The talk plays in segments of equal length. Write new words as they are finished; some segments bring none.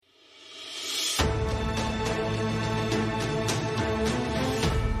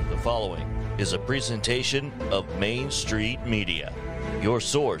following is a presentation of Main Street Media, your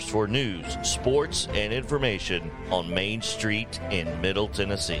source for news, sports, and information on Main Street in Middle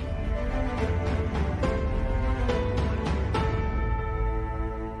Tennessee.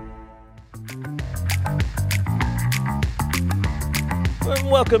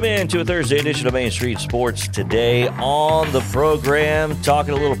 Welcome in to a Thursday edition of Main Street Sports. Today on the program,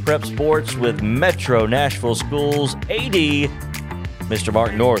 talking a little prep sports with Metro Nashville Schools AD, Mr.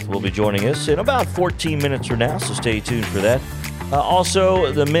 Mark North, will be joining us in about 14 minutes from now, so stay tuned for that.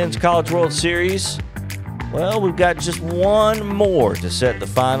 Also, the Men's College World Series. Well, we've got just one more to set the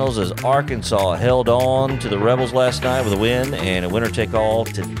finals as Arkansas held on to the Rebels last night with a win and a winner-take-all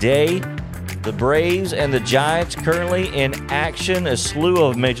today. The Braves and the Giants currently in action. A slew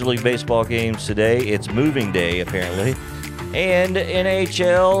of Major League Baseball games today. It's moving day, apparently. And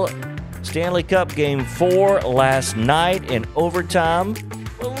NHL Stanley Cup Game 4 last night in overtime.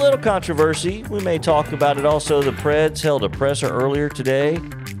 A little controversy. We may talk about it also. The Preds held a presser earlier today.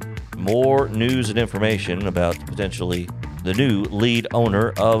 More news and information about potentially the new lead owner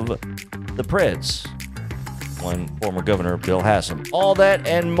of the Preds, one former governor, Bill Haslam. All that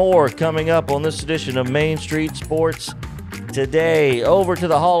and more coming up on this edition of Main Street Sports today. Over to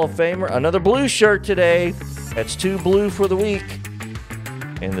the Hall of Famer. Another blue shirt today. That's 2 blue for the week.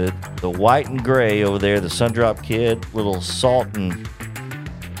 And the white and gray over there, the Sundrop Kid. Little salt and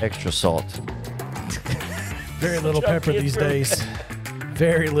extra salt. Very little pepper these days.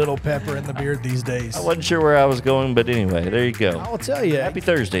 Very little pepper in the beard these days. I wasn't sure where I was going, but anyway, there you go. I'll tell you. Happy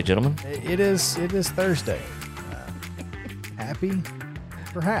Thursday, gentlemen. It is Thursday. Happy?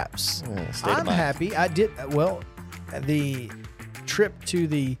 Perhaps. I'm happy. I did, well, the trip to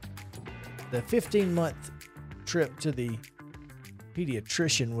the 15-month trip to the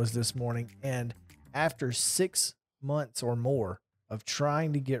pediatrician was this morning, and after 6 months or more of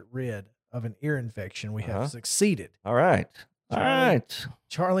trying to get rid of an ear infection, we have succeeded. All right.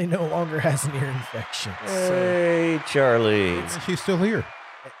 Charlie no longer has an ear infection. Hey, Charlie. She's still here.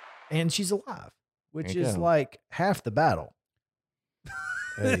 And she's alive, which is like half the battle.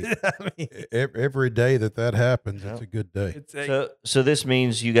 Hey, I mean, every day that happens, it's a good day. So this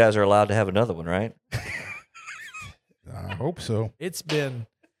means you guys are allowed to have another one, right? I hope so. It's been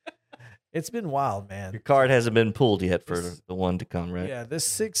wild, man. Your card hasn't been pulled yet for the one to come, right? Yeah, this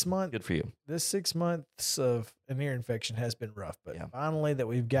 6 month. Good for you. This 6 months of an ear infection has been rough, but finally that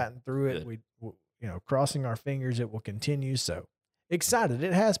we've gotten through it, we crossing our fingers, it will continue. So excited!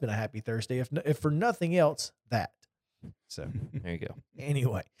 It has been a happy Thursday. If for nothing else, that. So there you go.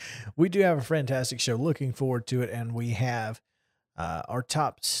 Anyway, we do have a fantastic show. Looking forward to it, and we have our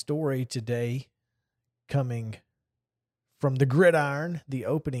top story today coming from the gridiron, the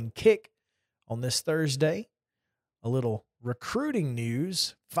opening kick on this Thursday. A little recruiting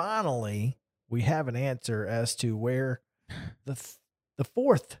news. Finally, we have an answer as to where the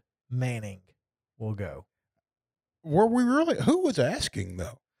fourth Manning will go. Were we really? Who was asking,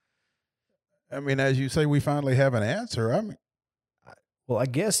 though? I mean, as you say, we finally have an answer. I mean, well, I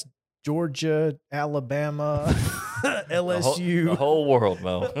guess Georgia, Alabama, LSU, the whole world,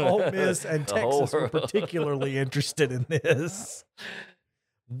 Mo. Ole Miss, and Texas were particularly interested in this.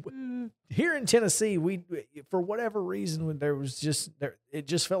 Here in Tennessee, we, for whatever reason, it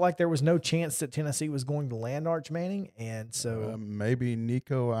just felt like there was no chance that Tennessee was going to land Arch Manning, and so maybe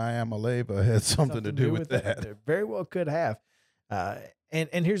Nico Iamaleava had something to do with that. It very well could have.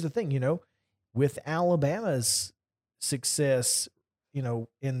 And here's the thing, with Alabama's success,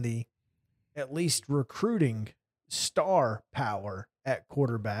 in the at least recruiting star power at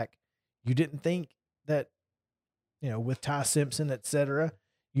quarterback, you didn't think that, with Ty Simpson, et cetera,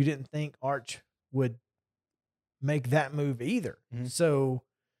 you didn't think Arch would make that move either. Mm-hmm. So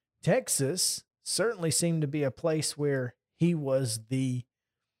Texas certainly seemed to be a place where he was the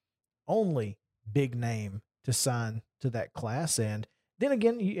only big name to sign to that class. And then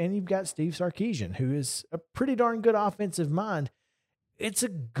again, you've got Steve Sarkisian, who is a pretty darn good offensive mind. It's a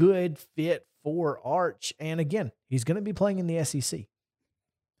good fit for Arch. And again, he's going to be playing in the SEC.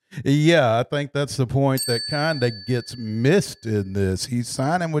 Yeah, I think that's the point that kind of gets missed in this. He's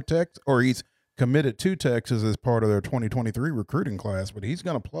signing with Texas, or he's committed to Texas as part of their 2023 recruiting class, but he's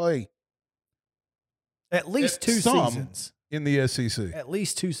going to play at least 2 seasons in the SEC. At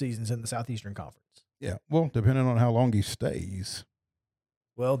least 2 seasons in the Southeastern Conference. Yeah, well, depending on how long he stays.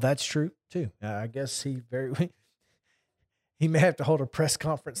 Well, that's true too. I guess he may have to hold a press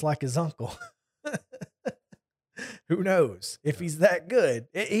conference like his uncle. Who knows if he's that good?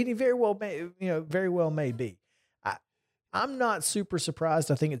 He very well may be. I'm not super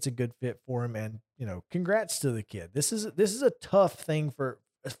surprised. I think it's a good fit for him, and congrats to the kid. This is a tough thing for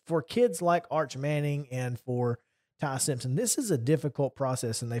for kids like Arch Manning and for Ty Simpson, this is a difficult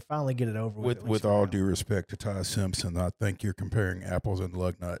process, and they finally get it over with. With all due respect to Ty Simpson, I think you're comparing apples and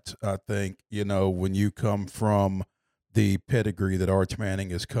lug nuts. I think, when you come from the pedigree that Arch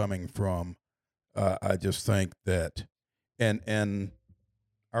Manning is coming from, I just think that, and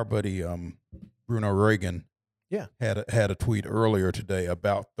our buddy Bruno Reagan, had a tweet earlier today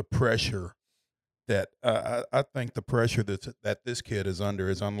about the pressure that I think the pressure that this kid is under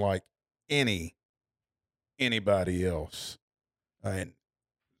is unlike anybody else. And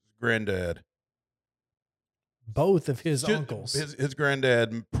granddad, both of his uncles, his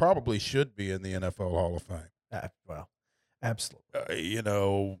granddad probably should be in the NFL Hall of Fame. Well, absolutely.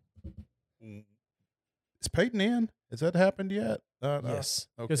 Is Peyton in? Has that happened yet? Yes,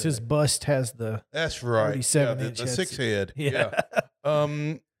 because his bust has the that's right 37-inch the 6 head. Yeah.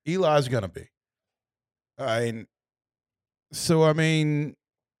 Eli's gonna be. So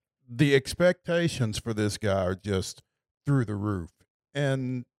the expectations for this guy are just through the roof,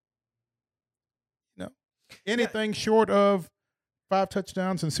 and anything short of 5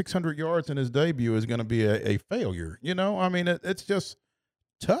 touchdowns and 600 yards in his debut is going to be a failure. It's just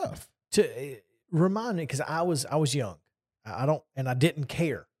tough. To remind me, because I was young, I didn't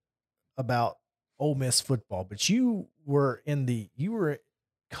care about Ole Miss football, but you were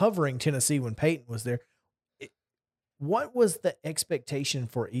covering Tennessee when Peyton was there. What was the expectation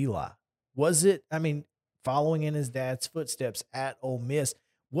for Eli? Was it, following in his dad's footsteps at Ole Miss?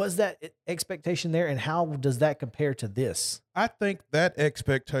 Was that expectation there, and how does that compare to this? I think that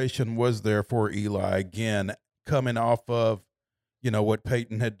expectation was there for Eli, again, coming off of, what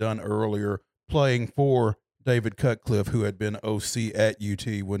Peyton had done earlier, playing for David Cutcliffe, who had been OC at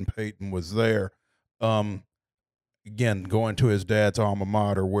UT when Peyton was there. Again, going to his dad's alma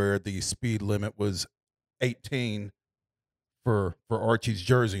mater, where the speed limit was 18 for Archie's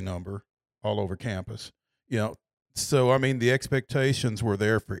jersey number all over campus. So the expectations were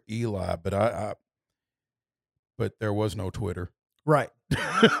there for Eli, but but there was no Twitter. Right.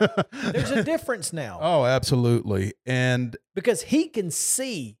 There's a difference now. Oh, absolutely. And because he can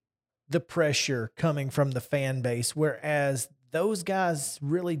see the pressure coming from the fan base, whereas those guys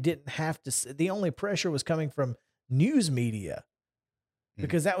really didn't have to see. The only pressure was coming from news media,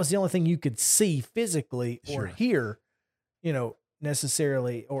 because that was the only thing you could see physically or hear,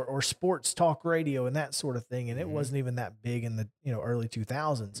 necessarily, or sports talk radio and that sort of thing. And it wasn't even that big in the, early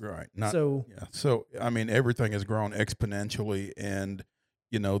 2000s. Right. So, everything has grown exponentially, and,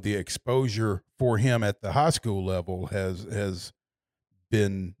 the exposure for him at the high school level has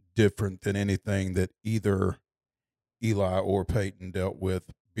been different than anything that either Eli or Peyton dealt with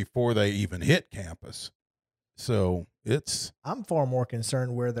before they even hit campus. So I'm far more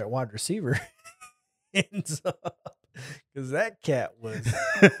concerned where that wide receiver ends up, because that cat was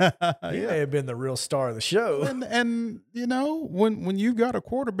he may have been the real star of the show. And when you got a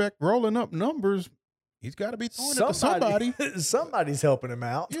quarterback rolling up numbers, he's got to be throwing it to somebody. Somebody's helping him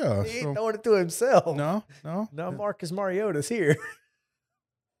out. Yeah, he ain't throwing it to himself. No. Marcus Mariota's here.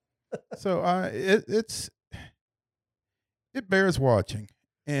 So it bears watching,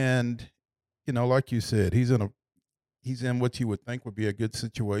 and like you said, he's in what you would think would be a good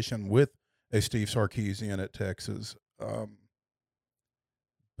situation with a Steve Sarkisian at Texas.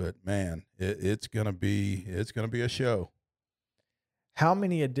 But man, it's gonna be a show. How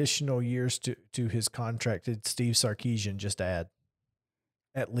many additional years to his contract did Steve Sarkisian just add?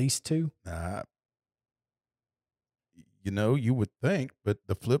 At least 2? You would think, but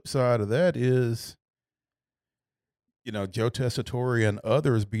the flip side of that is, Joe Tessitore and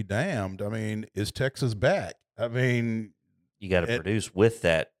others be damned. Is Texas back? You got to produce with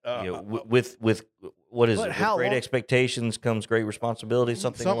that. With what is it? With great expectations comes great responsibility.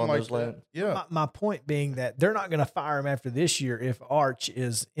 Something along like those lines. Yeah. My point being that they're not going to fire him after this year if Arch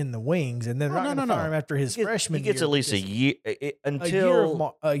is in the wings, and they're not going to fire him after his freshman year. He gets at least a year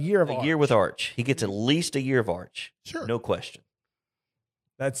a year with Arch. He gets at least a year of Arch. Sure, no question.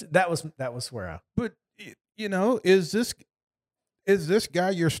 That was where I. But is this guy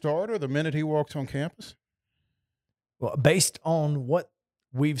your starter the minute he walks on campus? Well, based on what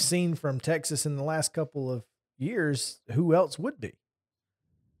we've seen from Texas in the last couple of years, who else would be?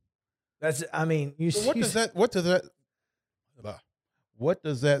 What does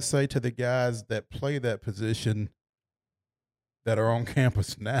that say to the guys that play that position that are on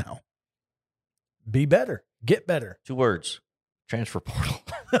campus now? Be better, get better. 2 words: transfer portal.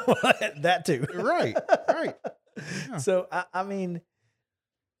 That too. Right. Yeah. So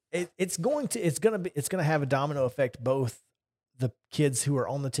it's going to have a domino effect, both the kids who are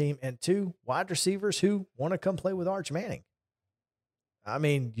on the team and 2 wide receivers who want to come play with Arch Manning. I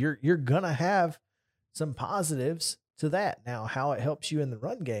mean, you're gonna have some positives to that. Now, how it helps you in the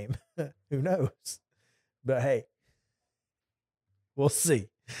run game, who knows? But hey, we'll see.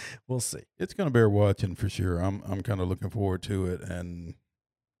 We'll see. It's going to bear watching for sure. I'm kind of looking forward to it, and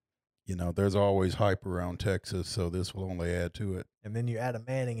there's always hype around Texas, so this will only add to it. And then you add a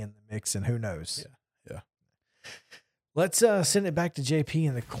Manning in the mix, and who knows? Yeah. Let's send it back to JP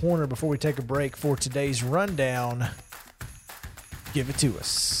in the corner before we take a break for today's rundown. Give it to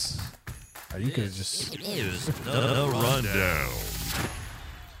us. You could have just. Is the rundown.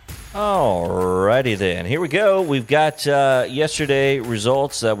 Alrighty then. Here we go. We've got yesterday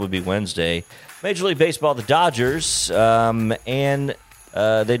results. That would be Wednesday. Major League Baseball, the Dodgers, and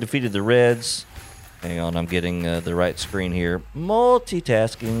they defeated the Reds. Hang on, I'm getting the right screen here.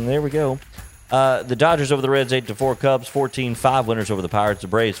 Multitasking. There we go. The Dodgers over the Reds, 8-4. Cubs, 14-5 winners over the Pirates. The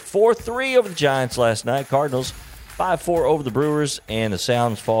Braves, 4-3 over the Giants last night. Cardinals, 5-4 over the Brewers. And the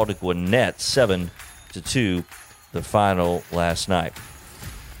Sounds fall to Gwinnett, 7-2, the final last night.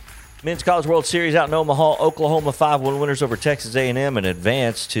 Men's College World Series out in Omaha. Oklahoma, 5-1 winners over Texas A&M and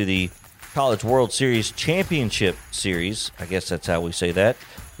advance to the College World Series Championship Series. I guess that's how we say that.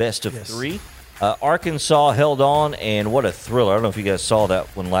 Best of three. Arkansas held on, and what a thriller. I don't know if you guys saw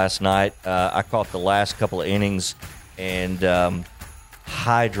that one last night. I caught the last couple of innings, and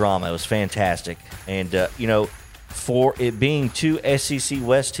high drama. It was fantastic. And, for it being two SEC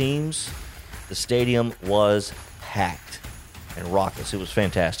West teams, the stadium was packed and raucous. It was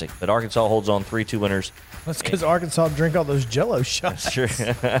fantastic. But Arkansas holds on, 3-2 winners. That's because Arkansas drink all those Jell-O shots. Sure.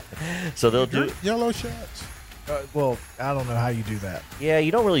 So they'll do yellow shots. Well, I don't know how you do that. Yeah,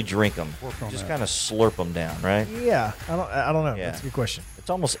 you don't really drink them. Work on Just that. kind of slurp them down, right? Yeah, I don't know. Yeah. That's a good question. It's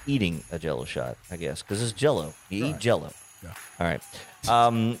almost eating a Jell-O shot, I guess, because it's Jell-O. You eat Jell-O. Yeah. All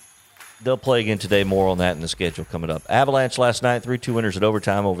right. They'll play again today. More on that in the schedule coming up. Avalanche last night, 3-2 winners at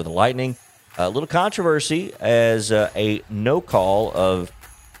overtime over the Lightning. A little controversy as a no call of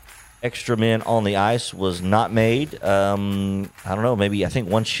extra men on the ice was not made. I don't know, maybe I think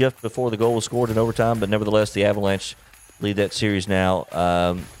one shift before the goal was scored in overtime, but nevertheless, the Avalanche lead that series now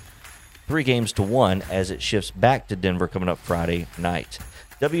 3-1 as it shifts back to Denver coming up Friday night.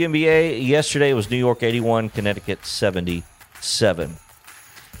 WNBA, yesterday was New York 81, Connecticut 77.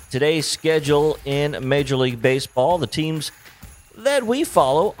 Today's schedule in Major League Baseball, the teams that we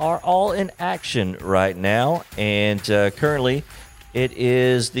follow are all in action right now, and currently it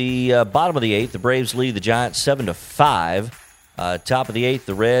is the bottom of the eighth. The Braves lead the Giants 7-5. Top of the eighth,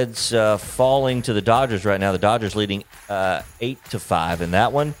 the Reds falling to the Dodgers right now. The Dodgers leading 8-5 in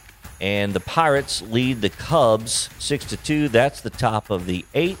that one, and the Pirates lead the Cubs 6-2. That's the top of the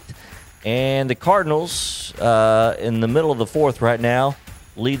eighth, and the Cardinals in the middle of the fourth right now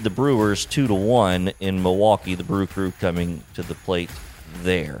lead the Brewers 2-1 in Milwaukee. The Brew Crew coming to the plate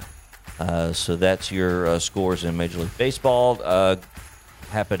there. So that's your scores in Major League Baseball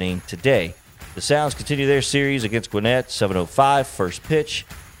happening today. The Sounds continue their series against Gwinnett, 7:05, first pitch.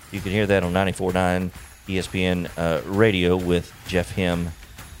 You can hear that on 94.9 ESPN radio with Jeff Him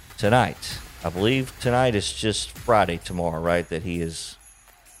tonight. I believe tonight is just Friday tomorrow, right, that he is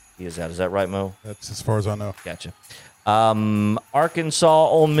out. Is that right, Mo? That's as far as I know. Gotcha. Arkansas,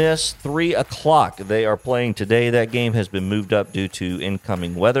 Ole Miss, 3 o'clock. They are playing today. That game has been moved up due to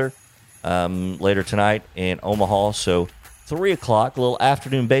incoming weather later tonight in Omaha. So 3 o'clock, a little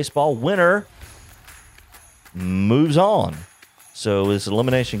afternoon baseball. Winner moves on. So it's an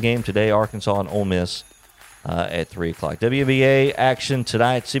elimination game today, Arkansas and Ole Miss at 3 o'clock. WNBA action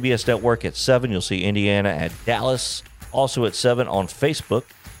tonight, CBS Network at 7. You'll see Indiana at Dallas. Also at 7 on Facebook,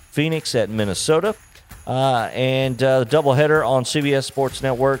 Phoenix at Minnesota. And the doubleheader on CBS Sports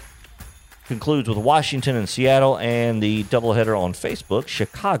Network concludes with Washington and Seattle, and the doubleheader on Facebook,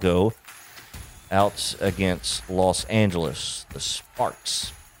 Chicago out against Los Angeles, the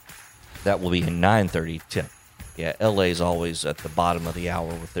Sparks. That will be a 9:30 tip. Yeah, LA's always at the bottom of the hour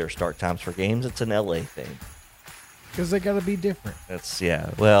with their start times for games. It's an LA thing. Because they got to be different. That's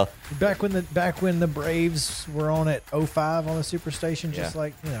well. Back when the Braves were on at 05 on the Superstation, just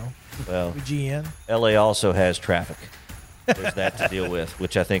like GN. LA also has traffic. There's that to deal with,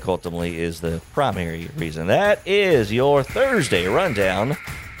 which I think ultimately is the primary reason. That is your Thursday rundown,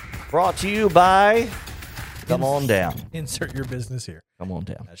 brought to you by Come On Down. Insert your business here. Come on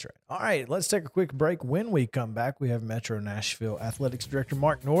down. That's right. All right, let's take a quick break. When we come back, we have Metro Nashville Athletics Director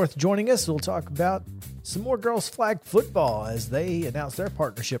Mark North joining us. We'll talk about some more girls flag football as they announced their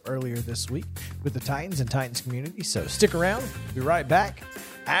partnership earlier this week with the Titans and Titans community. So stick around. We'll be right back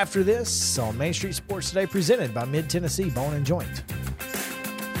after this on Main Street Sports Today, presented by Mid-Tennessee Bone and Joint.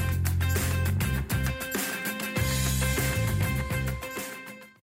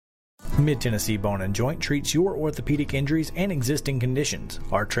 Mid-Tennessee Bone and Joint treats your orthopedic injuries and existing conditions.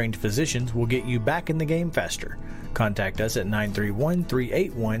 Our trained physicians will get you back in the game faster. Contact us at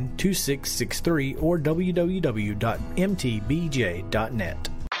 931-381-2663 or www.mtbj.net.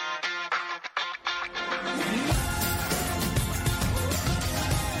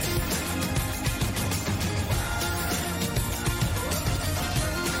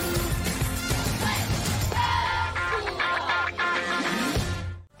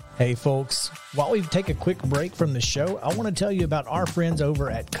 Hey folks, while we take a quick break from the show, I want to tell you about our friends over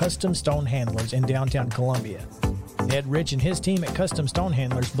at Custom Stone Handlers in downtown Columbia. Ed Rich and his team at Custom Stone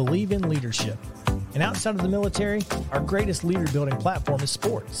Handlers believe in leadership. And outside of the military, our greatest leader building platform is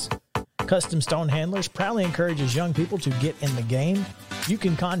sports. Custom Stone Handlers proudly encourages young people to get in the game. You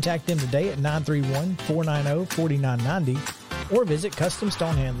can contact them today at 931-490-4990 or visit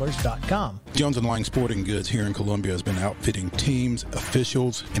CustomStonehandlers.com. Jones & Lang Sporting Goods here in Columbia has been outfitting teams,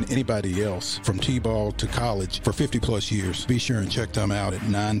 officials, and anybody else from T-ball to college for 50-plus years. Be sure and check them out at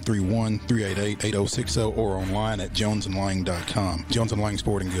 931-388-8060 or online at jonesandlang.com. Jones & Lang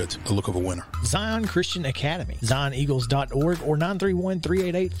Sporting Goods, the look of a winner. Zion Christian Academy, ZionEagles.org or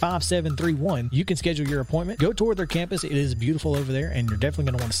 931-388-5731. You can schedule your appointment. Go tour their campus. It is beautiful over there, and you're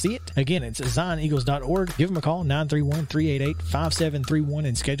definitely going to want to see it. Again, it's ZionEagles.org. Give them a call, 931-388-5731,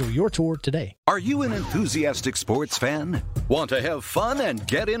 and schedule your tour today. Are you an enthusiastic sports fan? Want to have fun and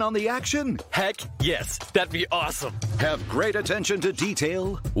get in on the action? Heck, yes. That'd be awesome. Have great attention to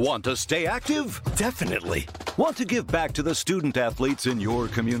detail? Want to stay active? Definitely. Want to give back to the student athletes in your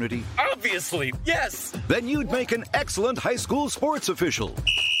community? Obviously, yes. Then you'd make an excellent high school sports official.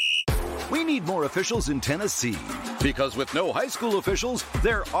 We need more officials in Tennessee, because with no high school officials,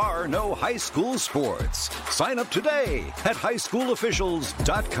 there are no high school sports. Sign up today at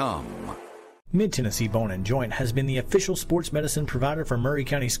highschoolofficials.com. Mid-Tennessee Bone and Joint has been the official sports medicine provider for Maury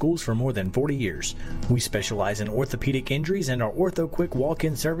County Schools for more than 40 years. We specialize in orthopedic injuries, and our Ortho Quick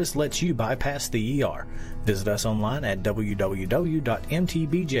walk-in service lets you bypass the ER. Visit us online at www.mtbj.net.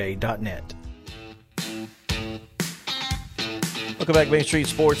 Welcome back, Main Street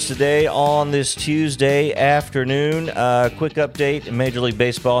Sports today on this Tuesday afternoon. Quick update in Major League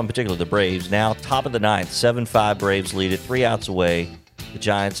Baseball, in particular the Braves. Now top of the ninth, 7-5 Braves lead it, 3 outs away. The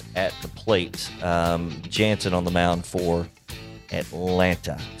Giants at the plate. Jansen on the mound for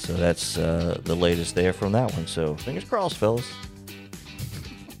Atlanta. So that's the latest there from that one. So fingers crossed, fellas.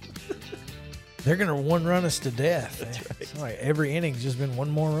 They're going to one-run us to death. That's right. It's like every inning's just been one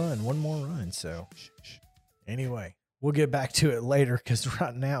more run. So anyway, we'll get back to it later because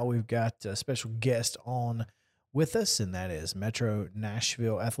right now we've got a special guest on with us, and that is Metro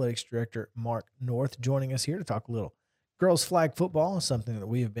Nashville Athletics Director Mark North joining us here to talk a little girls flag football, is something that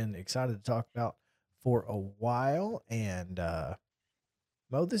we have been excited to talk about for a while. And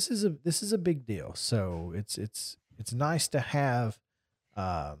Mo, this is a big deal. So it's nice to have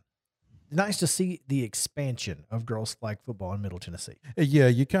nice to see the expansion of girls flag football in Middle Tennessee. Yeah,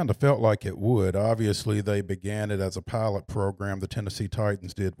 you kind of felt like it would. Obviously, they began it as a pilot program. The Tennessee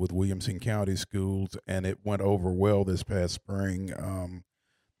Titans did with Williamson County Schools, and it went over well this past spring.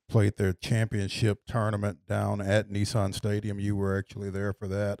 Played their championship tournament down at Nissan Stadium. You were actually there for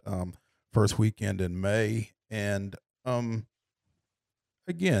that first weekend in May. And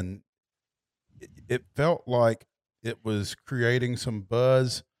again, it felt like it was creating some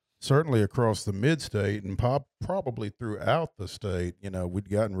buzz, certainly across the mid-state and probably throughout the state. You know, we'd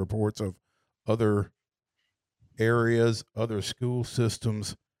gotten reports of other areas, other school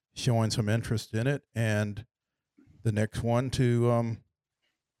systems showing some interest in it. And the next one to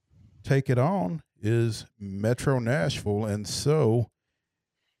take it on is Metro Nashville. And so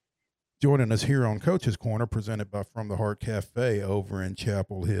joining us here on Coach's Corner, presented by From the Heart Cafe over in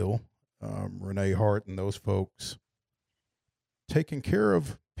Chapel Hill, Renee Hart and those folks taking care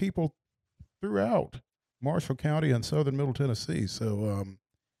of people throughout Marshall County and southern Middle Tennessee. So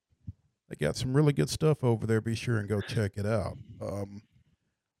they got some really good stuff over there. Be sure and go check it out.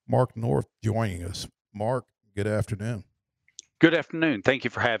 Mark North joining us. Mark, good afternoon. Good afternoon. Thank you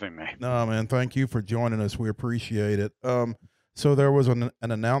for having me. No, man, thank you for joining us. We appreciate it. So there was an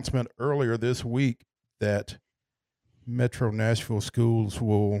announcement earlier this week that Metro Nashville schools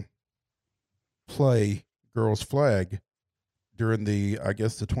will play girls flag during the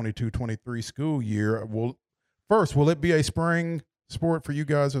 22-23 school year. Will it be a spring sport for you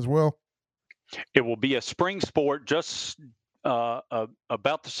guys as well? It will be a spring sport, just about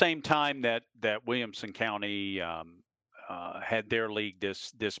the same time that Williamson County had their league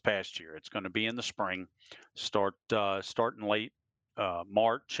this past year. It's going to be in the spring, starting late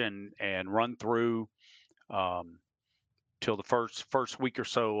March and run through till the first week or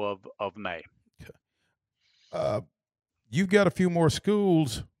so of May. You've got a few more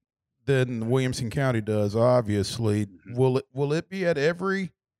schools than Williamson County does, obviously. Will it be at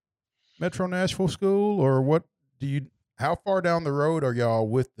every Metro Nashville school, or what how far down the road are y'all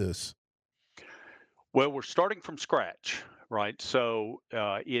with this? Well, we're starting from scratch, right? So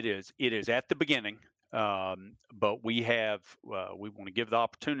it is at the beginning, but we want to give the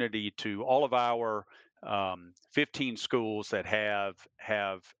opportunity to all of our 15 schools that have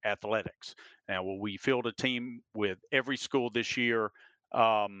athletics. Now, will we field a team with every school this year?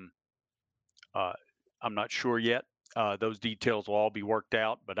 I'm not sure yet. Those details will all be worked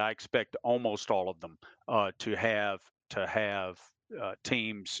out, but I expect almost all of them to have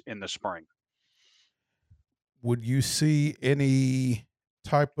teams in the spring. Would you see any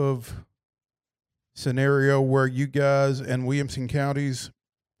type of scenario where you guys and Williamson County's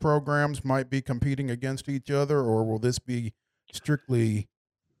programs might be competing against each other, or will this be strictly,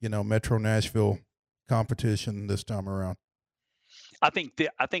 Metro Nashville competition this time around? I think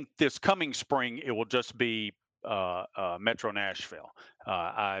this coming spring it will just be Metro Nashville.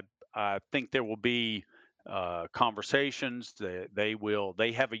 I think there will be conversations. They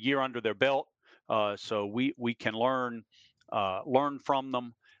have a year under their belt, so we can learn from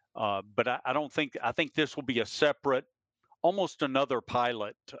them. But I think this will be a separate, almost another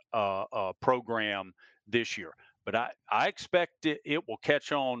pilot program this year. But I expect it will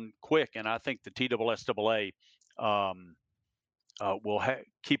catch on quick, and I think the TSSAA will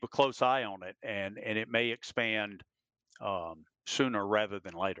keep a close eye on it, and it may expand sooner rather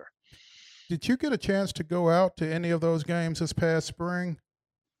than later. Did you get a chance to go out to any of those games this past spring?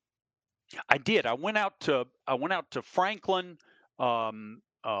 I did. I went out to Franklin one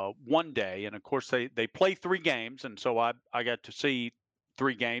day, and of course they play 3 games, and so I got to see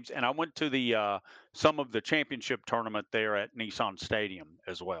 3 games, and I went to the some of the championship tournament there at Nissan Stadium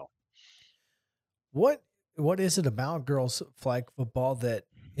as well. What is it about girls flag football that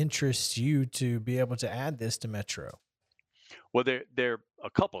interests you to be able to add this to Metro? Well, there are a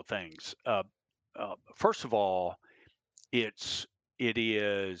couple of things. First of all, it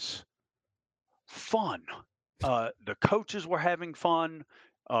is fun. The coaches were having fun.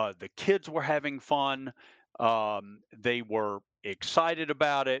 The kids were having fun. They were excited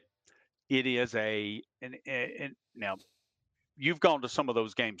about it. It is and now you've gone to some of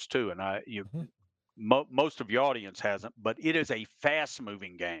those games too, and most of your audience hasn't, but it is a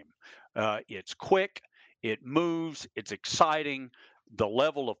fast-moving game. It's quick, it moves, it's exciting. The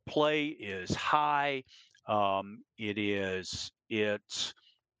level of play is high. It's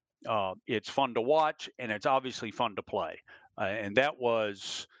fun to watch, and it's obviously fun to play. And that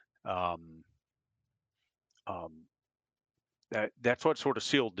was that's what sort of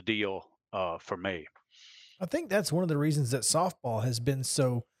sealed the deal for me. I think that's one of the reasons that softball has been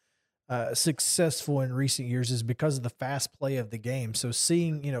so successful in recent years is because of the fast play of the game. So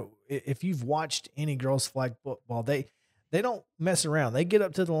seeing, if you've watched any girls flag football, they don't mess around. They get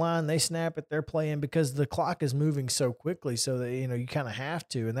up to the line, they snap it, they're playing because the clock is moving so quickly. So that, you kind of have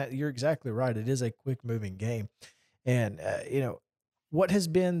to, and that you're exactly right. It is a quick moving game. And, what has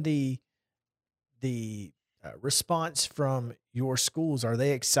been the response from your schools? Are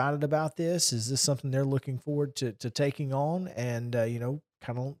they excited about this? Is this something they're looking forward to taking on and,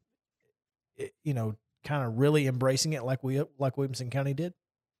 kind of really embracing it like Williamson County did?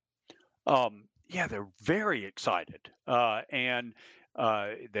 Yeah, they're very excited, and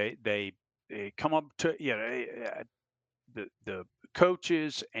they come up to the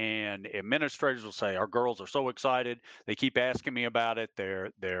coaches and administrators will say our girls are so excited. They keep asking me about it.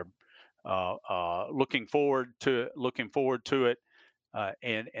 They're looking forward to it,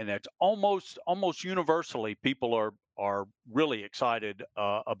 and that's almost universally people are really excited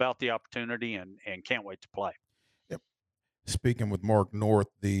about the opportunity and can't wait to play. Yep. Speaking with Mark North,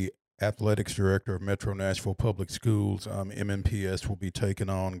 the athletics director of Metro Nashville Public Schools, MNPS will be taking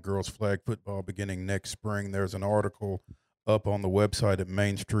on girls flag football beginning next spring. There's an article up on the website at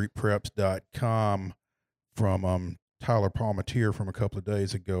mainstreetpreps.com from Tyler Palmatier from a couple of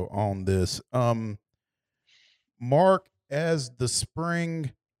days ago on this. Mark, as the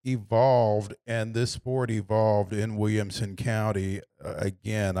spring evolved and this sport evolved in Williamson County,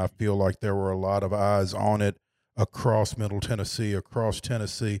 again, I feel like there were a lot of eyes on it across Middle Tennessee, across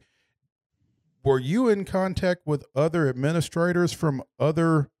Tennessee. Were you in contact with other administrators from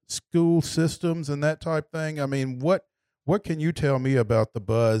other school systems and that type thing? I mean, what can you tell me about the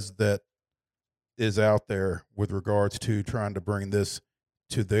buzz that is out there with regards to trying to bring this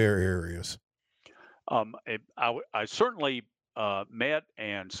to their areas? I certainly met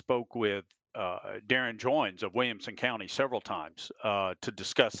and spoke with Darren Joins of Williamson County several times to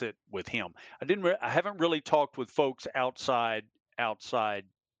discuss it with him. I haven't really talked with folks outside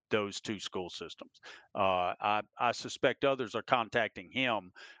those two school systems. I suspect others are contacting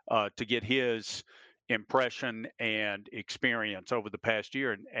him to get his impression and experience over the past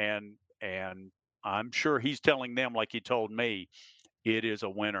year, and I'm sure he's telling them, like he told me, it is a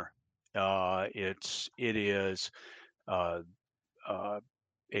winner. It is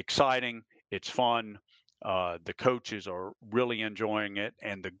exciting. It's fun. The coaches are really enjoying it,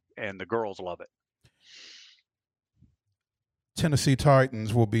 and the girls love it. Tennessee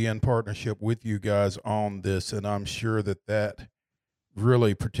Titans will be in partnership with you guys on this, and I'm sure that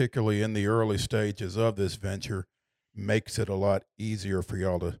really, particularly in the early stages of this venture, makes it a lot easier for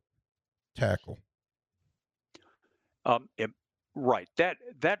y'all to tackle. Right.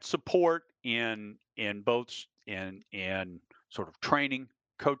 That support in both in sort of training,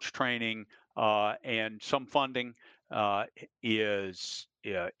 coach training, and some funding is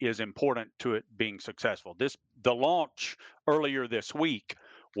important to it being successful. The launch earlier this week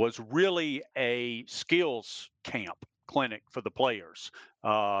was really a skills camp clinic for the players,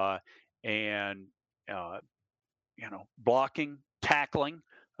 and blocking, tackling,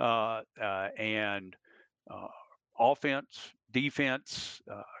 and offense, defense,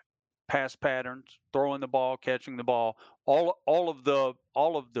 pass patterns, throwing the ball, catching the ball. All of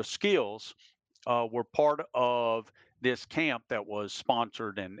the skills were part of this camp that was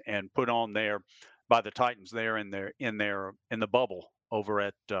sponsored and put on there by the Titans there in the bubble over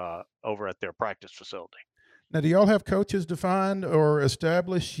at their practice facility. Now, do y'all have coaches defined or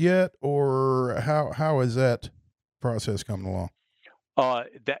established yet, or how is that process coming along?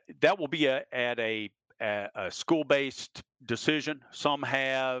 That will be at a school-based decision. Some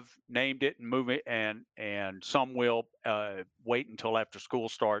have named it and move it, and some will wait until after school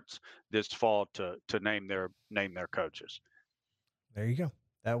starts this fall to name their coaches. There you go.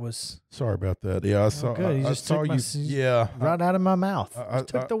 That was sorry about that. Yeah, I saw. Good. You just took right out of my mouth. I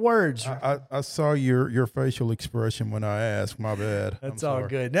took the words. I saw your facial expression when I asked. My bad. That's all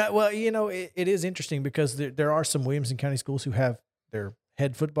good. Now, well, it is interesting because there are some Williamson County schools who have their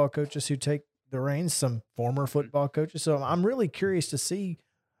head football coaches who take the reins, some former football coaches. So I'm really curious to see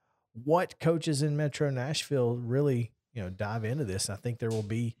what coaches in Metro Nashville really, dive into this. I think there will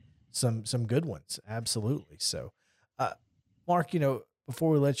be some good ones. Absolutely. So, Mark,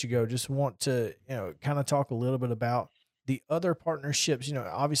 before we let you go, just want to, kind of talk a little bit about the other partnerships.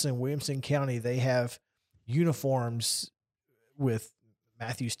 Obviously in Williamson County, they have uniforms with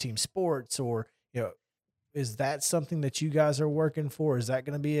Matthews Team Sports, or, is that something that you guys are working for? Is that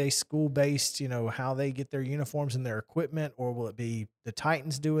going to be a school-based, how they get their uniforms and their equipment, or will it be the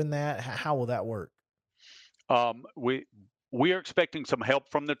Titans doing that? How will that work? We are expecting some help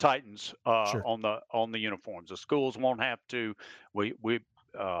from the Titans Sure. on the uniforms. The schools won't have to. We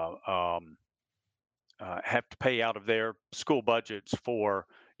have to pay out of their school budgets for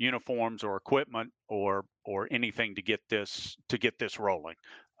uniforms or equipment or anything to get this rolling.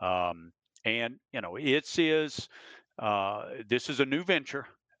 And this is a new venture,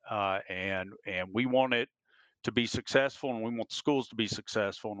 and we want it to be successful, and we want the schools to be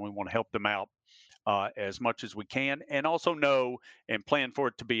successful, and we want to help them out as much as we can, and also know and plan for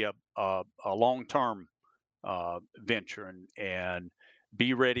it to be a long-term venture and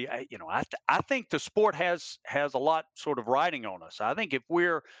be ready. I think the sport has a lot sort of riding on us. I think if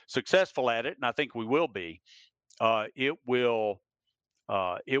we're successful at it, and I think we will be, it will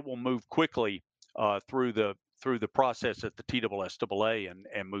move quickly through the process at the TSSAA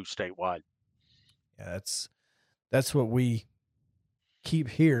and move statewide. Yeah, that's what we keep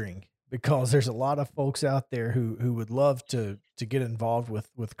hearing, because there's a lot of folks out there who would love to get involved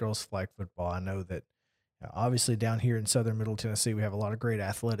with girls flag football. I know that obviously down here in Southern Middle Tennessee, we have a lot of great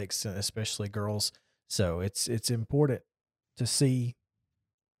athletics, especially girls. So it's important to see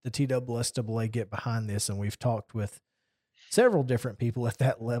the TSSAA get behind this. And we've talked with several different people at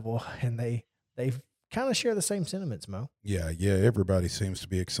that level, and they kind of share the same sentiments, Mo. Yeah. Everybody seems to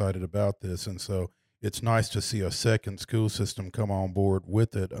be excited about this, and so it's nice to see a second school system come on board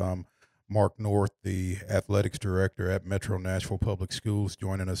with it. Mark North, the athletics director at Metro Nashville Public Schools,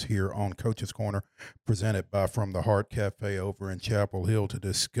 joining us here on Coach's Corner, presented by From the Heart Cafe over in Chapel Hill, to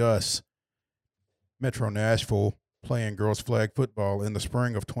discuss Metro Nashville playing girls flag football in the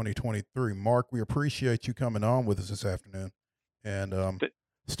spring of 2023. Mark, we appreciate you coming on with us this afternoon, and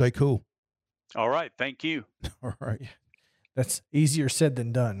stay cool. All right. Thank you. All right. That's easier said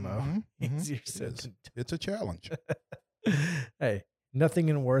than done, Mo. Mm-hmm. Easier said than done. It's a challenge. Hey, nothing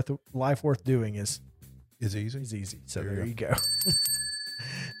in life worth doing is easy. easy. So There you there you go.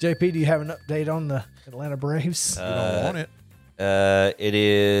 JP, do you have an update on the Atlanta Braves? You don't want it. It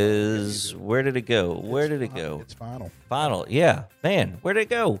is. Where did it go? Where did it go? It's final. Final. Yeah, man. Where did it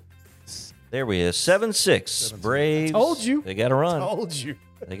go? There we is. 7-6. Braves. Told you. They got to run. Told you.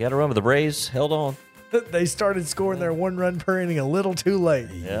 They got to run. But the Braves held on. They started scoring their 1 run per inning a little too late.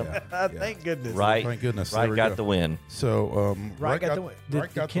 Yep. Thank goodness. Right. Thank goodness. Right There we got go. the win. So, Right got the win.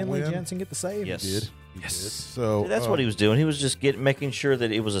 Did got the Kenley win. Jansen get the save? Yes. He did. Yes. So That's what he was doing. He was just making sure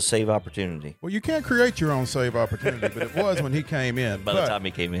that it was a save opportunity Well, you can't create your own save opportunity, but it was when he came in. by the time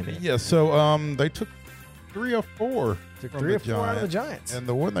he came in. Yeah. So they took 3 or 4. Took from 3 or the 4 out of the Giants. Giants. And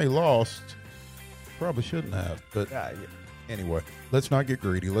the one they lost probably shouldn't have. But anyway, let's not get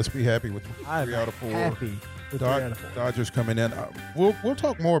greedy. Let's be happy with 3 out of 4. Happy with 3 out of 4. Dodgers coming in. We'll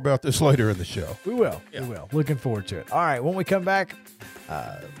talk more about this later in the show. We will. We will. Looking forward to it. All right. When we come back,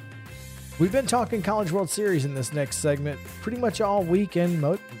 we've been talking College World Series in this next segment pretty much all week and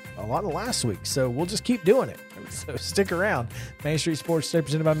a lot of last week. So we'll just keep doing it. So stick around. Main Street Sports Today,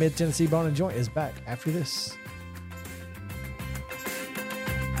 presented by Mid-Tennessee Bone and Joint, is back after this.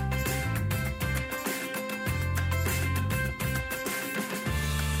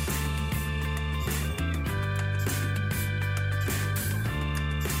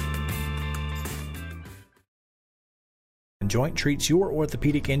 Joint treats your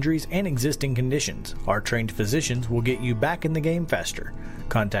orthopedic injuries and existing conditions. Our trained physicians will get you back in the game faster.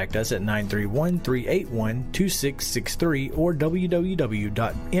 Contact us at 931-381-2663 or www.mtbj.net.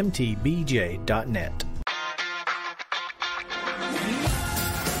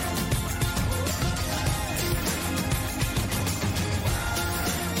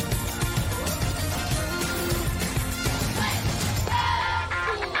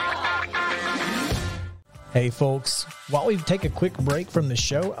 Hey folks, while we take a quick break from the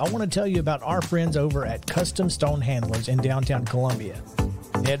show, I want to tell you about our friends over at Custom Stone Handlers in downtown Columbia.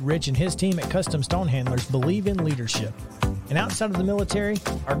 Ed Rich and his team at Custom Stone Handlers believe in leadership. And outside of the military,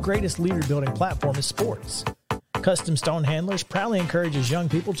 our greatest leader building platform is sports. Custom Stone Handlers proudly encourages young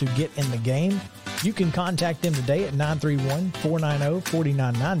people to get in the game. You can contact them today at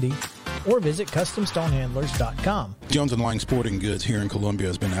 931-490-4990 or visit CustomStonehandlers.com. Jones & Lang Sporting Goods here in Columbia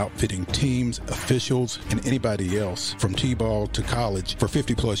has been outfitting teams, officials, and anybody else from T-ball to college for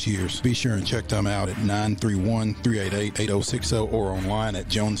 50-plus years. Be sure and check them out at 931-388-8060 or online at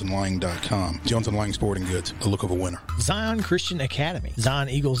jonesandlang.com. Jones & Lang Sporting Goods, the look of a winner. Zion Christian Academy,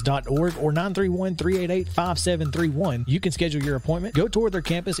 ZionEagles.org or 931-388-5731. You can schedule your appointment. Go tour their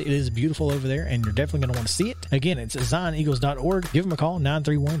campus. It is beautiful over there, and you're definitely going to want to see it. Again, it's ZionEagles.org. Give them a call,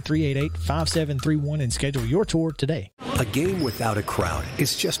 931-388-5731, and schedule your tour today. A game without a crowd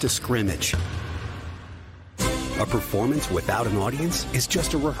is just a scrimmage. A performance without an audience is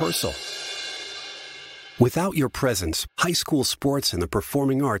just a rehearsal. Without your presence, high school sports and the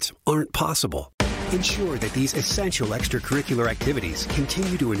performing arts aren't possible. Ensure that these essential extracurricular activities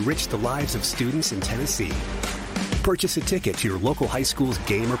continue to enrich the lives of students in Tennessee. Purchase a ticket to your local high school's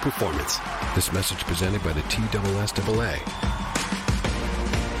game or performance. This message presented by the TSSAA.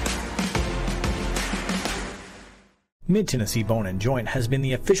 Mid-Tennessee Bone and Joint has been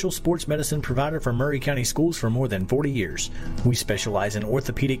the official sports medicine provider for Murray County Schools for more than 40 years. We specialize in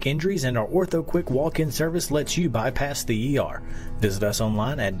orthopedic injuries, and our Ortho Quick walk-in service lets you bypass the ER. Visit us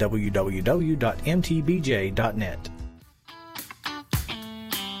online at www.mtbj.net.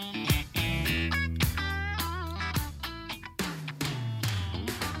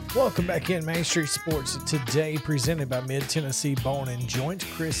 Welcome back in Main Street Sports Today, presented by Mid-Tennessee Bone and Joint.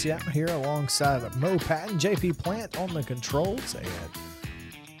 Chris Young here alongside Mo Patton, JP Plant on the controls. And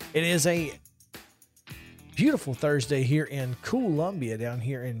it is a beautiful Thursday here in Columbia, down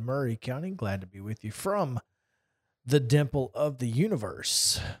here in Murray County. Glad to be with you from the Dimple of the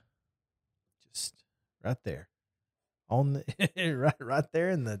Universe. Just right there. On the right there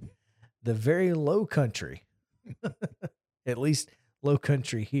in the very low country. At least low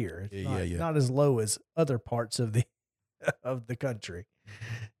country here. It's not as low as other parts of the country,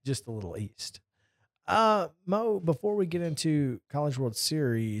 just a little east. Mo, before we get into College World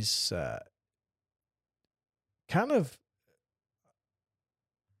Series, kind of,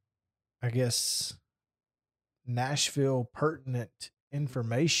 I guess, Nashville pertinent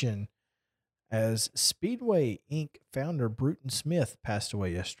information, as Speedway Inc. founder Bruton Smith passed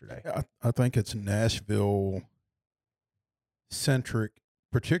away yesterday. I think it's Nashville centric,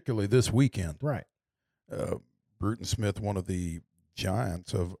 particularly this weekend. Right. Bruton Smith, one of the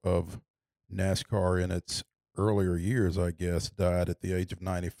giants of NASCAR in its earlier years, I guess, died at the age of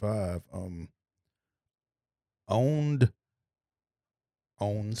 95. Owns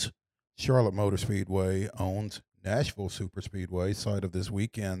Charlotte Motor Speedway, owns Nashville Superspeedway, site of this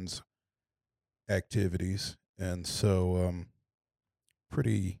weekend's activities. And so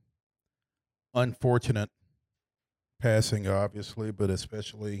pretty unfortunate passing, obviously, but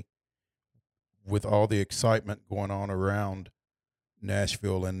especially with all the excitement going on around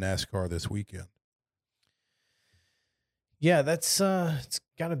Nashville and NASCAR this weekend. Yeah, that's it's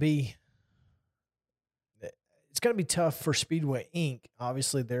got to be tough for Speedway Inc.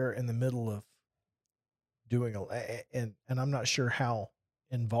 Obviously, they're in the middle of doing and I'm not sure how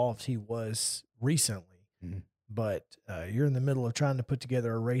involved he was recently, but you're in the middle of trying to put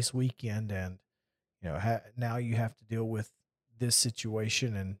together a race weekend, and now you have to deal with this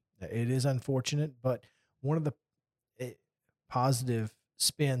situation, and it is unfortunate. But one of the positive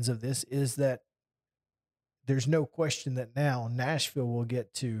spins of this is that there's no question that now Nashville will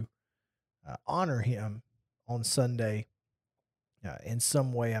get to honor him on Sunday in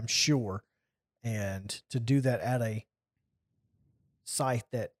some way, I'm sure. And to do that at a site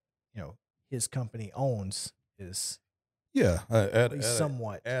that, his company owns is at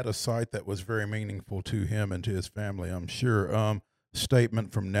a site that was very meaningful to him and to his family, I'm sure.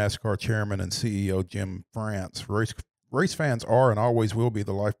 Statement from NASCAR chairman and CEO Jim France. Race fans are and always will be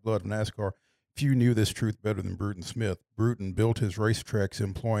the lifeblood of NASCAR. Few knew this truth better than Bruton Smith. Bruton built his racetracks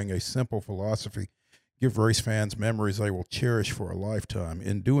employing a simple philosophy: give race fans memories they will cherish for a lifetime.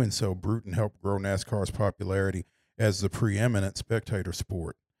 In doing so, Bruton helped grow NASCAR's popularity as the preeminent spectator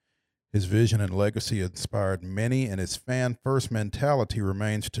sport. His vision and legacy inspired many, and his fan-first mentality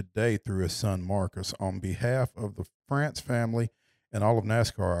remains today through his son Marcus. On behalf of the France family and all of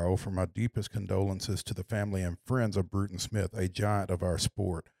NASCAR, I offer my deepest condolences to the family and friends of Bruton Smith, a giant of our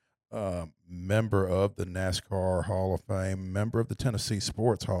sport. Member of the NASCAR Hall of Fame, member of the Tennessee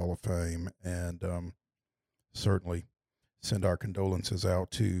Sports Hall of Fame, and certainly send our condolences out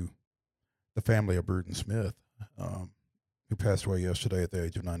to the family of Bruton Smith, who passed away yesterday at the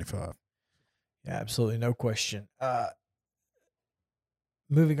age of 95. Yeah, absolutely, no question.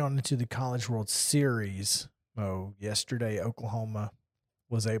 Moving on into the College World Series, yesterday Oklahoma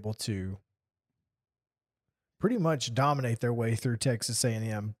was able to pretty much dominate their way through Texas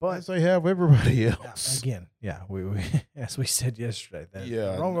A&M, but as they have everybody else. We as we said yesterday,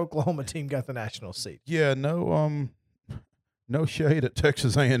 the wrong Oklahoma team got the national seed. Yeah, no shade at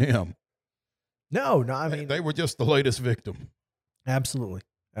Texas A&M. No, I mean they were just the latest victim. Absolutely,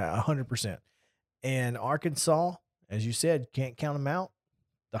 100%. And Arkansas, as you said, can't count them out.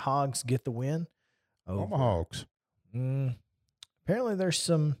 The Hogs get the win. Omaha Hogs. Apparently, there's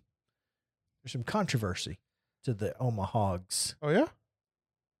some controversy to the Omaha Hogs. Oh, yeah?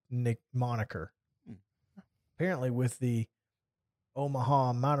 Nick moniker. Apparently with the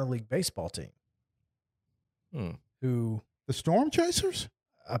Omaha minor league baseball team. Who the Storm Chasers?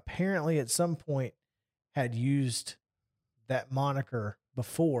 Apparently at some point had used that moniker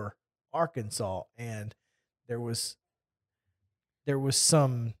before Arkansas, and there was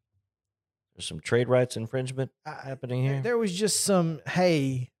some trade rights infringement happening here. There was just some,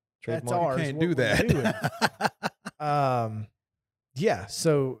 hey, that's ours. You can't do that. Yeah.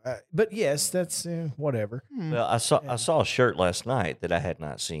 So, but yes, that's whatever. Well, I saw a shirt last night that I had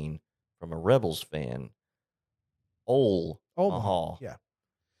not seen from a Rebels fan. Omaha. Yeah.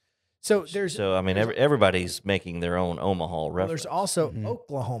 So everybody's making their own Omaha reference. There's also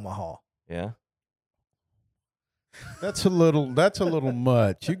Oklahoma Hall. Yeah. That's a little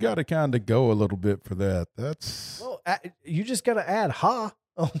much. You got to kind of go a little bit for that. You just got to add "ha"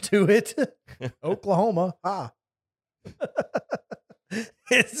 onto it. Oklahoma, ha.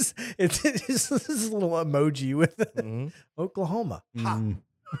 It's this little emoji with Oklahoma, ha.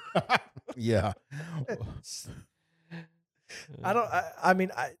 Yeah.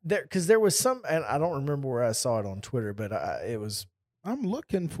 There was some, and I don't remember where I saw it on Twitter, but it was. I'm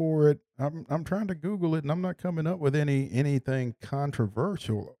looking for it. I'm trying to Google it, and I'm not coming up with anything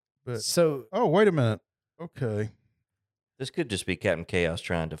controversial. But wait a minute. Okay, this could just be Captain Chaos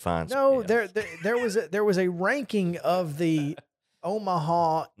trying to find. No, there was a ranking of the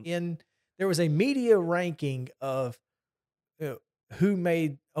Omaha there was a media ranking of who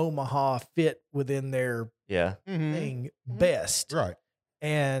made Omaha fit within their thing best, right?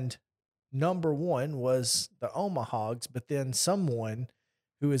 And number one was the Omahogs, but then someone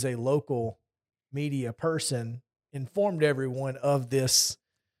who is a local media person informed everyone of this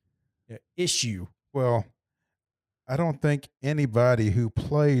issue. Well, I don't think anybody who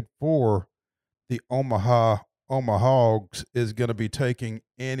played for the Omahogs is going to be taking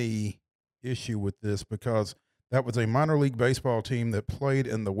any issue with this, because that was a minor league baseball team that played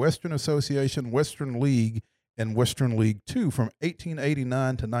in the Western Association, Western League, and Western League 2 from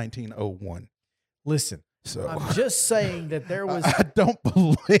 1889 to 1901. Listen, So I'm just saying that there was I don't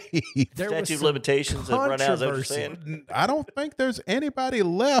believe there was Statute of some limitations that run out. Is that what you're controversy. saying? I don't think there's anybody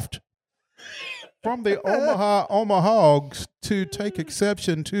left from the Omahogs to take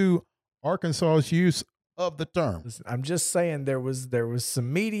exception to Arkansas's use of the term. Listen, I'm just saying there was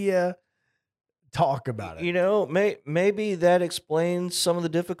some media talk about it. You know, maybe that explains some of the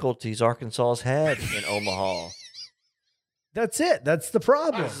difficulties Arkansas's had in Omaha. That's it. That's the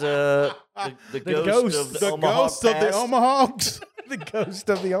problem. The ghost of the Omaha ghost of the past. Omahogs. The ghost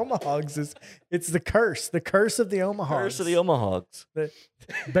of the Omahogs it's the curse of the Omahogs. Curse of the Omahogs. The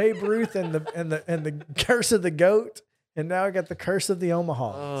Babe Ruth and the curse of the goat, and now I got the curse of the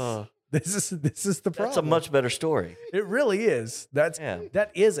Omahogs. This is the problem. That's a much better story. It really is. That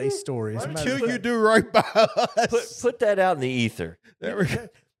is a story. As a matter of Until you fact. do right by us. Put that out in the ether. There we go.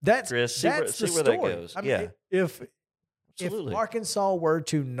 That's Chris, see that's where the that story. goes. I mean, Yeah. if Absolutely. Arkansas were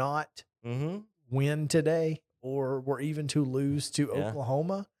to not Mm-hmm. win today, or were even to lose to Yeah.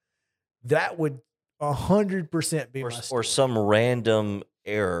 Oklahoma, that would 100% be Or, my or story. some random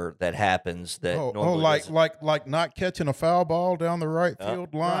error that happens that normally doesn't. like not catching a foul ball down the right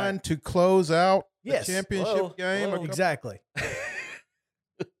field line to close out Yes. the championship game. Exactly.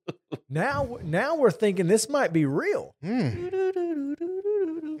 now we're thinking this might be real. Yep.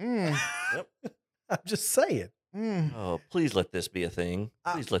 I'm just saying. Oh, please let this be a thing.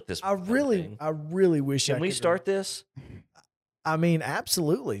 Please let this. I become a really thing. wish. Can I we could start this? I mean,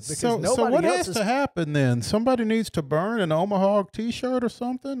 absolutely. Because So nobody what else has is to happen then? Somebody needs to burn an Omaha T-shirt or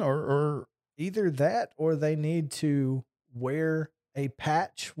something, or either that, or they need to wear a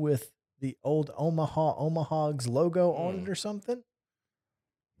patch with the old Omahogs logo on it or something.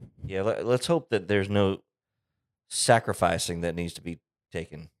 Yeah. Let's hope that there's no sacrificing that needs to be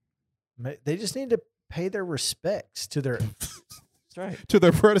taken. They just need to pay their respects to their That's right. to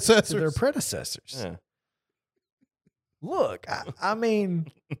their predecessors. to their predecessors. Yeah. Look, I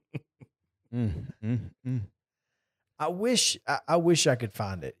mean, I wish I could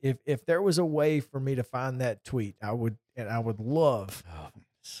find it. If there was a way for me to find that tweet, I would love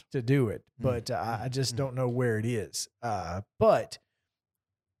to do it, but I just don't know where it is. But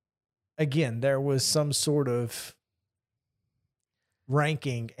again, there was some sort of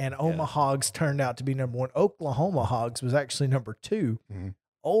ranking, and Omahogs turned out to be number 1. Oklahoma Hogs was actually number 2.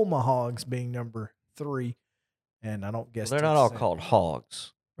 Omahogs being number 3, and I don't guess They're not all Texas called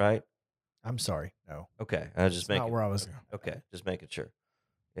hogs, right? I'm sorry, no. Okay. I was just That's making. not where I was. Okay, just making sure.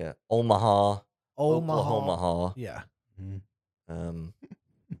 Yeah, Omaha, Oklahoma. Yeah. Do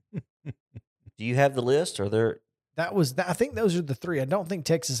you have the list? Or there? I think those are the 3. I don't think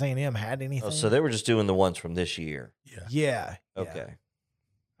Texas A&M had anything. Oh, so they were just doing the ones from this year. Yeah. Okay.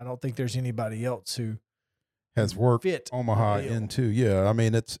 I don't think there's anybody else who has worked fit Omaha the bill. into. Yeah, I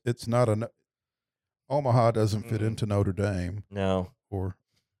mean it's not Omaha doesn't fit into Notre Dame. No. Or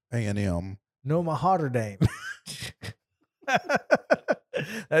A&M. No Mahoterdame.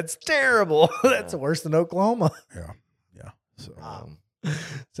 That's terrible. That's worse than Oklahoma. Yeah.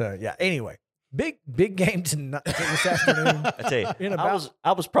 So yeah. Anyway, big game tonight this afternoon. I tell you,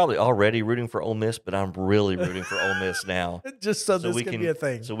 I was probably already rooting for Ole Miss, but I'm really rooting for Ole Miss now. Just so this can be a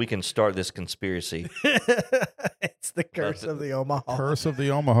thing. So we can start this conspiracy. It's the curse of the Omaha. Curse of the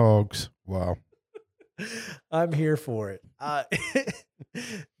Omahogs. Wow. I'm here for it.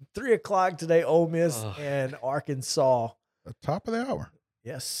 3:00 today, Ole Miss and Arkansas. The top of the hour.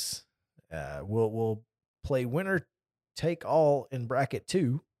 Yes. We'll play winner take all in bracket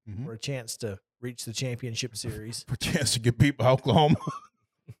 2 for a chance to reach the championship series. For a chance to get beat by Oklahoma.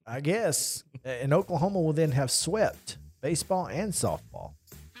 I guess. And Oklahoma will then have swept baseball and softball.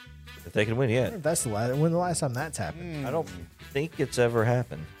 If they can win, yeah. That's when the last time that's happened. I don't think it's ever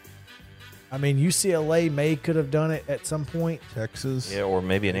happened. I mean, UCLA could have done it at some point. Texas. Yeah, or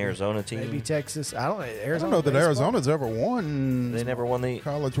maybe an Arizona team. Maybe Texas. I don't know. Arizona I don't know that baseball? Arizona's ever won. They never won the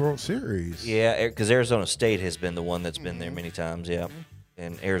College World Series. Yeah, because Arizona State has been the one that's been there many times. Yeah,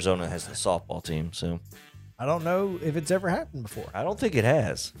 and Arizona has the softball team. So I don't know if it's ever happened before. I don't think it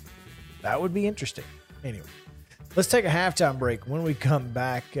has. That would be interesting. Anyway, let's take a halftime break. When we come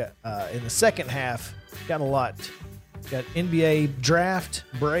back in the second half, got a lot. Got NBA draft,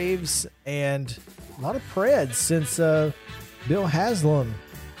 Braves, and a lot of Preds since Bill Haslam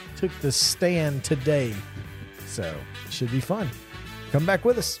took the stand today. So it should be fun. Come back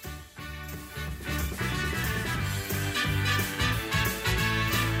with us.